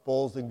of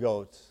bulls and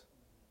goats,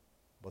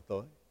 but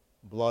the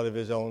blood of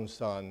his own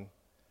Son.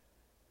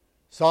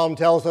 Psalm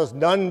tells us,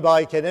 none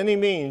can any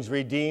means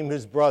redeem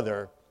his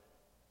brother,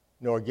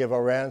 nor give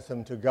a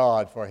ransom to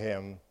God for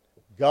him.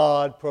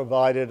 God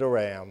provided a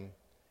ram.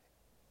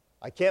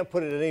 I can't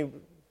put it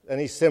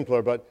any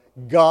simpler, but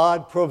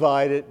God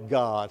provided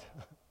God.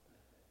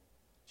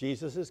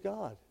 Jesus is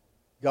God.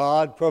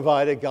 God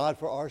provided God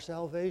for our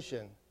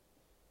salvation.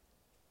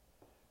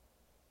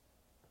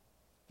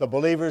 the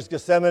believer's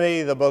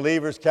Gethsemane, the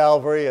believer's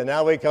Calvary, and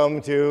now we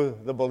come to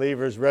the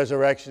believer's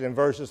resurrection in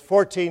verses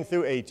 14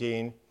 through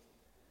 18.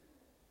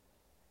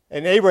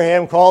 And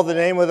Abraham called the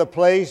name of the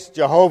place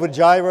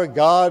Jehovah-Jireh,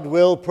 God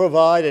will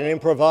provide, and in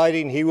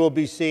providing he will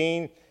be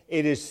seen.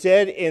 It is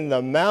said in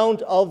the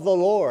mount of the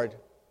Lord,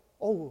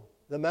 oh,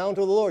 the mount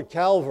of the Lord,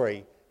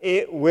 Calvary,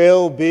 it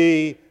will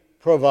be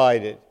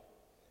provided.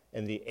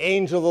 And the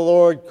angel of the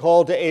Lord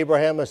called to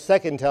Abraham a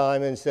second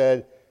time and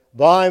said,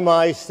 by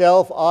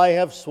myself I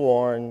have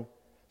sworn,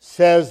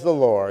 says the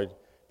Lord,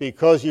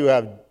 because you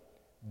have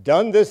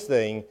done this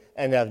thing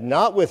and have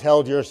not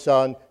withheld your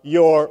son,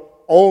 your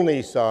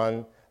only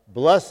son,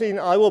 blessing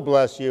I will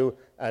bless you,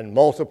 and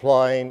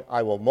multiplying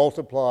I will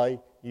multiply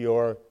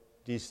your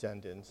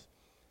descendants.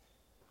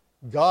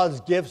 God's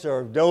gifts are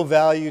of no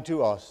value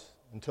to us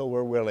until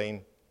we're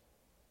willing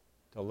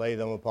to lay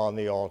them upon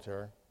the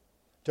altar,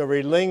 to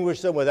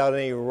relinquish them without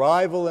any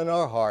rival in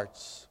our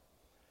hearts.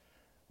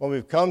 When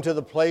we've come to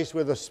the place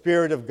where the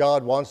Spirit of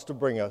God wants to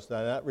bring us,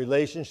 that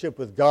relationship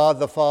with God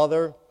the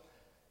Father,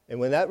 and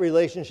when that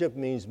relationship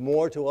means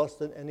more to us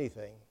than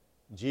anything.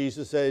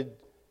 Jesus said,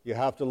 you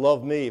have to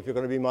love me if you're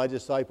going to be my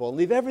disciple, and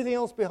leave everything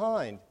else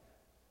behind,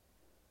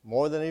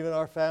 more than even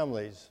our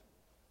families,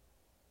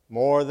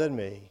 more than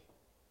me.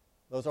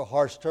 Those are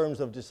harsh terms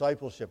of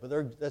discipleship,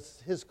 but that's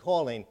his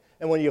calling.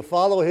 And when you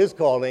follow his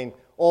calling,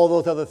 all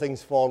those other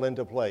things fall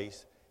into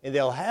place, and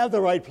they'll have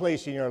the right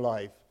place in your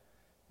life.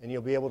 And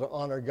you'll be able to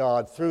honor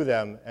God through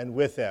them and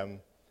with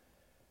them.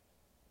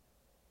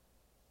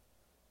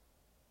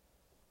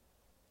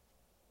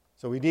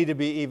 So we need to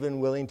be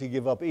even willing to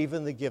give up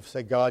even the gifts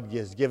that God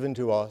has given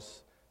to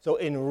us. So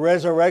in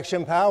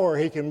resurrection power,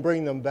 he can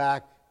bring them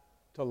back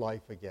to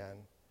life again.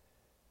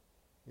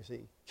 You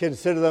see,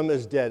 consider them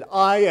as dead.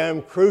 I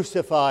am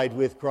crucified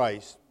with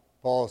Christ,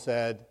 Paul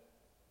said.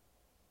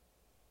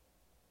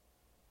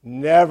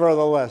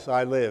 Nevertheless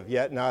I live,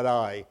 yet not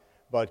I,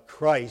 but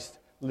Christ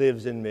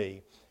lives in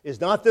me. Is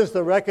not this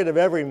the record of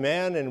every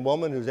man and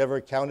woman who's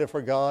ever counted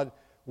for God,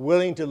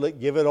 willing to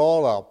give it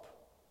all up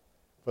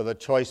for the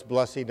choice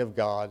blessing of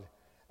God?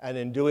 And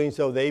in doing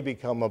so, they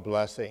become a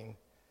blessing.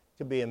 It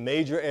can be in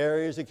major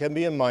areas, it can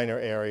be in minor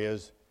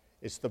areas.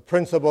 It's the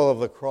principle of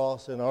the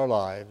cross in our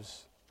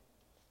lives.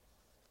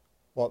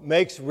 What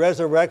makes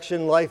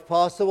resurrection life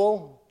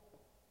possible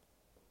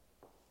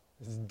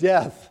is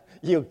death.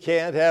 You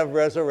can't have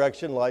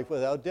resurrection life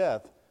without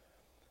death.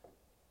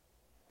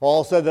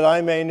 Paul said that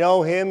I may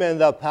know him and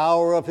the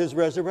power of his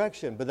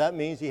resurrection. But that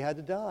means he had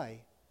to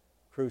die,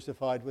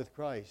 crucified with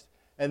Christ.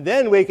 And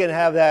then we can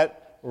have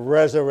that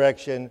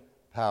resurrection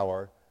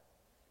power.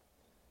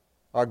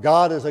 Our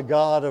God is a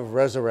God of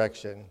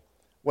resurrection.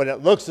 When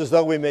it looks as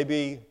though we may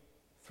be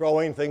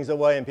throwing things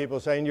away and people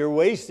saying, you're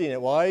wasting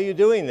it, why are you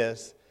doing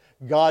this?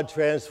 God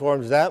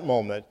transforms that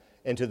moment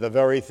into the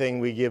very thing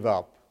we give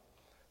up.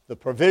 The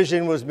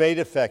provision was made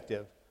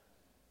effective.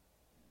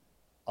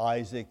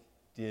 Isaac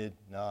did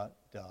not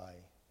die.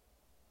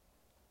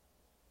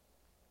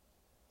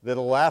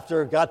 Little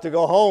Laughter got to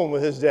go home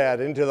with his dad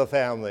into the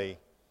family.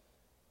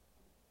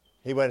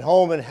 He went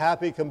home in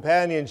happy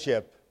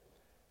companionship.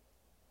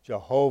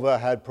 Jehovah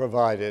had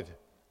provided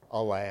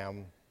a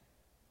lamb.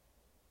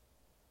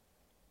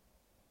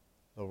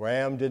 The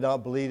ram did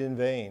not bleed in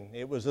vain.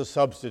 It was a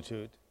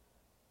substitute.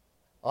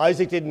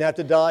 Isaac didn't have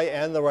to die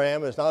and the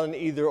ram. It's not an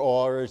either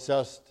or. It's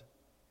just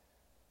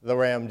the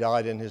ram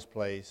died in his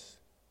place.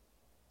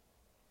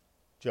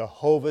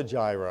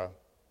 Jehovah-Jireh.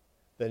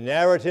 The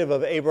narrative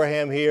of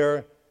Abraham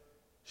here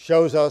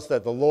shows us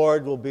that the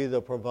Lord will be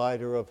the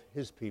provider of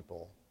his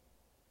people.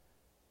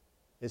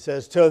 It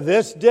says, to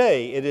this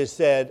day it is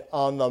said,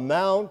 on the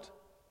mount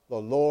the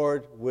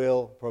Lord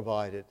will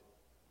provide it.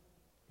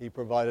 He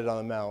provided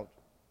on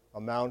a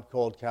mount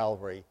called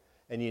Calvary.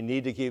 And we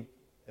need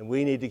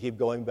to keep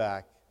going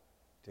back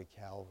to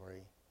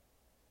Calvary.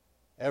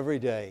 Every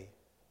day,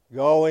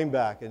 going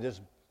back and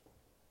just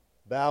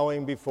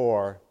bowing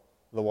before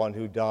the one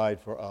who died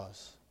for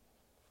us.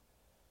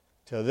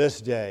 To this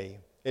day,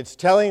 it's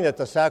telling that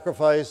the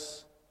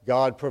sacrifice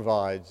God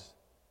provides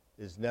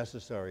is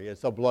necessary.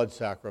 It's a blood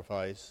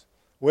sacrifice.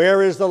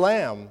 Where is the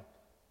lamb?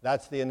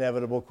 That's the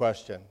inevitable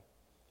question.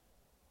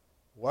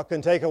 What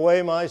can take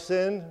away my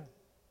sin?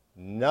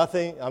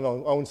 Nothing. I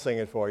won't sing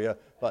it for you,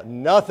 but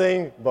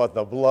nothing but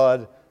the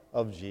blood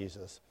of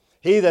Jesus.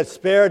 He that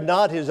spared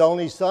not his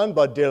only son,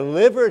 but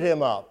delivered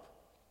him up,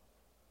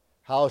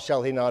 how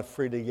shall he not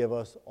freely give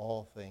us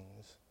all things?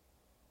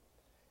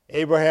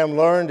 Abraham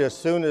learned as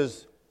soon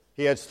as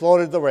he had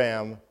slaughtered the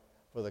ram,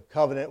 for the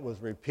covenant was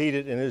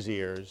repeated in his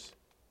ears,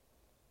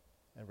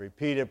 and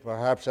repeated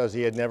perhaps as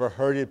he had never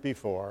heard it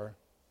before.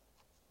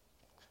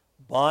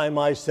 By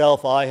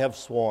myself I have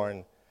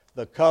sworn.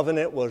 The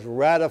covenant was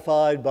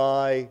ratified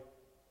by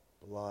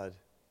blood.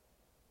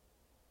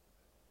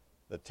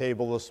 The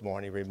table this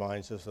morning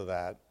reminds us of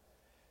that.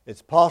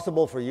 It's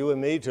possible for you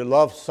and me to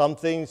love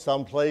something,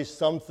 someplace,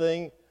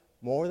 something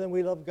more than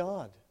we love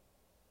God.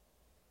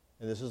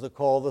 And this is the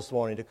call this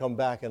morning to come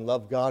back and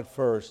love God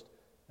first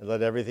and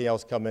let everything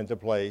else come into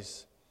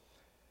place.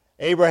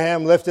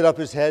 Abraham lifted up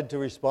his head to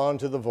respond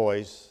to the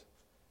voice,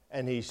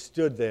 and he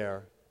stood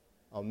there,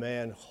 a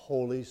man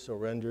wholly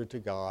surrendered to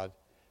God.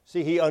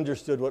 See, he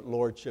understood what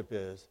lordship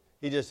is.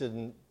 He just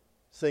didn't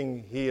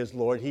sing, "He is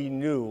Lord." He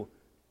knew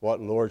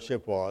what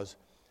lordship was.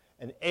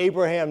 And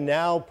Abraham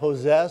now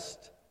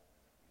possessed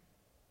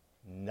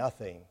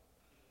nothing.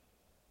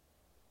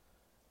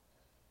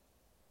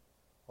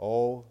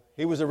 Oh,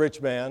 he was a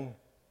rich man.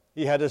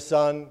 He had his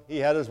son, he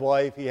had his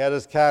wife, he had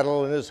his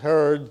cattle and his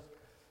herd,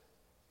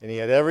 and he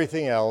had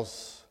everything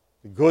else,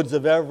 the goods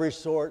of every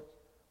sort.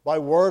 By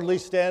worldly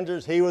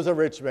standards, he was a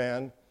rich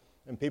man.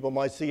 And people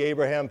might see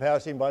Abraham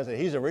passing by and say,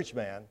 "He's a rich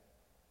man."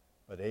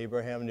 But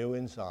Abraham knew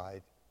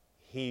inside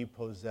he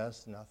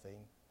possessed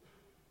nothing,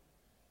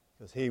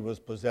 because he was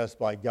possessed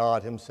by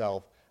God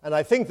himself. And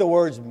I think the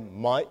words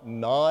my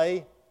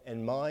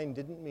and mine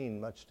didn't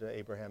mean much to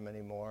Abraham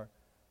anymore,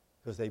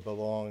 because they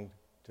belonged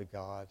to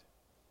God.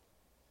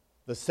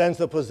 The sense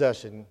of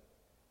possession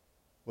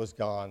was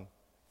gone.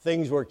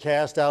 Things were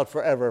cast out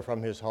forever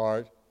from his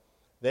heart.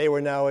 They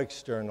were now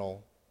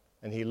external,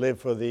 and he lived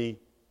for the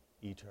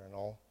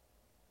eternal.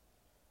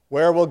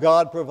 Where will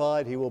God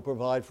provide? He will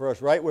provide for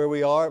us right where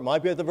we are. It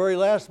might be at the very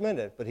last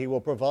minute, but he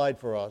will provide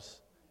for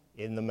us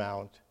in the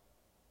mount.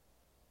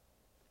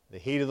 The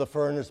heat of the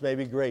furnace may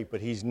be great, but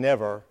he's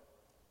never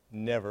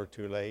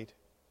too late.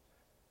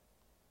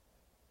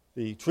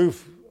 The true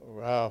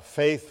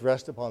faith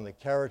rests upon the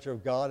character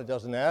of God. It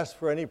doesn't ask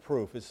for any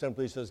proof. It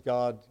simply says,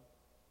 "God,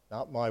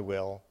 not my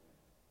will,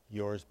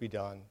 yours be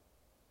done."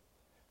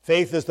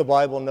 Faith, as the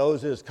Bible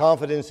knows, is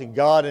confidence in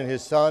God and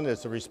his Son.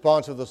 It's a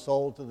response of the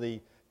soul to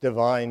the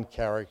divine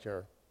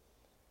character.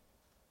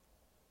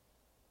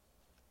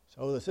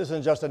 So this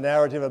isn't just a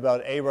narrative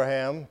about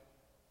Abraham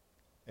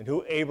and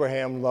who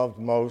Abraham loved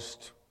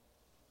most.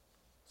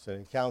 It's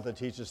an account that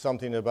teaches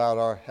something about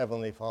our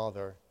Heavenly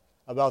Father,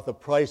 about the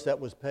price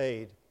that was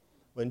paid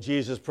when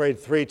Jesus prayed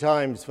 3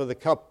 times for the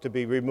cup to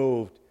be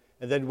removed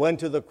and then went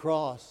to the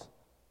cross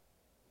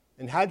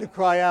and had to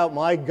cry out,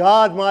 my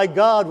God,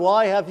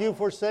 why have you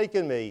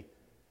forsaken me?"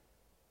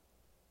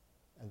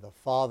 And the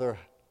Father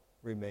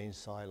remained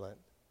silent.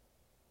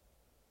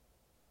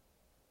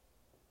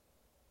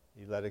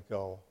 He let it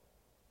go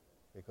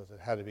because it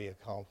had to be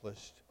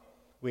accomplished.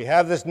 We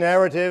have this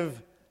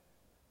narrative.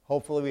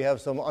 Hopefully we have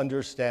some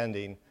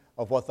understanding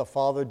of what the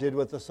Father did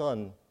with the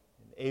Son,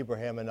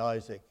 Abraham and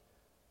Isaac,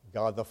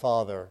 God the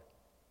Father,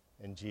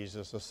 and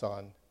Jesus the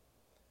Son.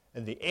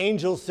 And the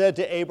angel said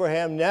to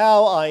Abraham,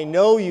 "Now I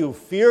know you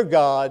fear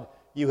God.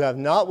 You have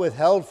not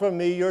withheld from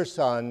me your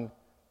son,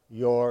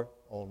 your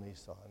only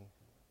son."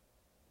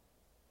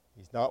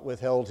 He's not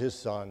withheld his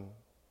son,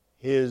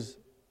 his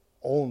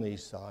only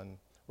son.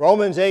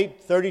 Romans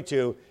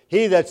 8:32,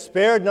 "He that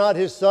spared not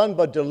his son,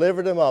 but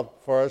delivered him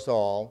up for us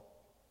all."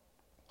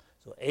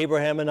 So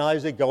Abraham and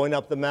Isaac going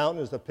up the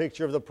mountain is the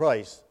picture of the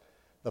price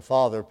the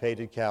Father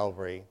paid at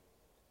Calvary.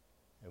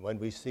 And when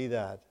we see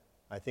that,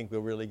 I think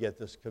we'll really get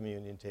this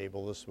communion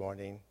table this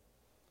morning.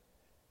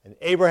 And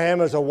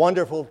Abraham is a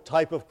wonderful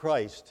type of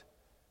Christ.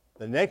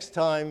 The next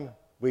time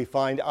we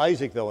find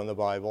Isaac, though, in the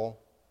Bible,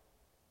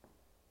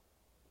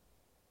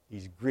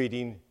 he's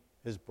greeting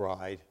his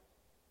bride.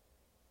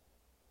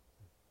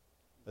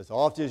 "As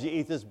often as you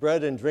eat this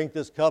bread and drink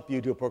this cup,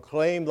 you do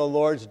proclaim the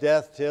Lord's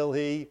death till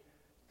he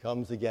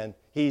comes again."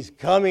 He's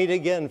coming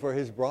again for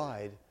his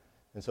bride.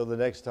 And so the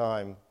next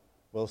time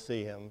we'll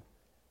see him,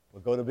 we're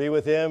going to be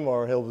with him,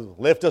 or he'll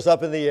lift us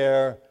up in the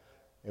air,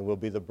 and we'll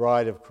be the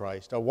bride of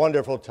Christ. A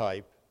wonderful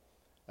type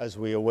as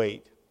we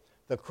await.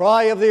 The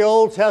cry of the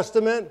Old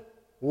Testament,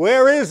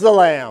 "Where is the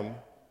Lamb?"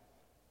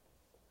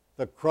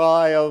 The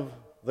cry of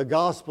the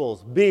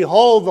Gospels,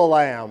 "Behold the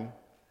Lamb."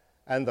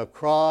 And the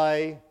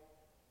cry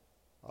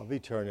of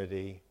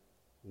eternity,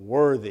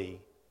 "Worthy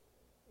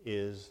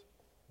is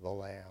the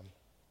Lamb."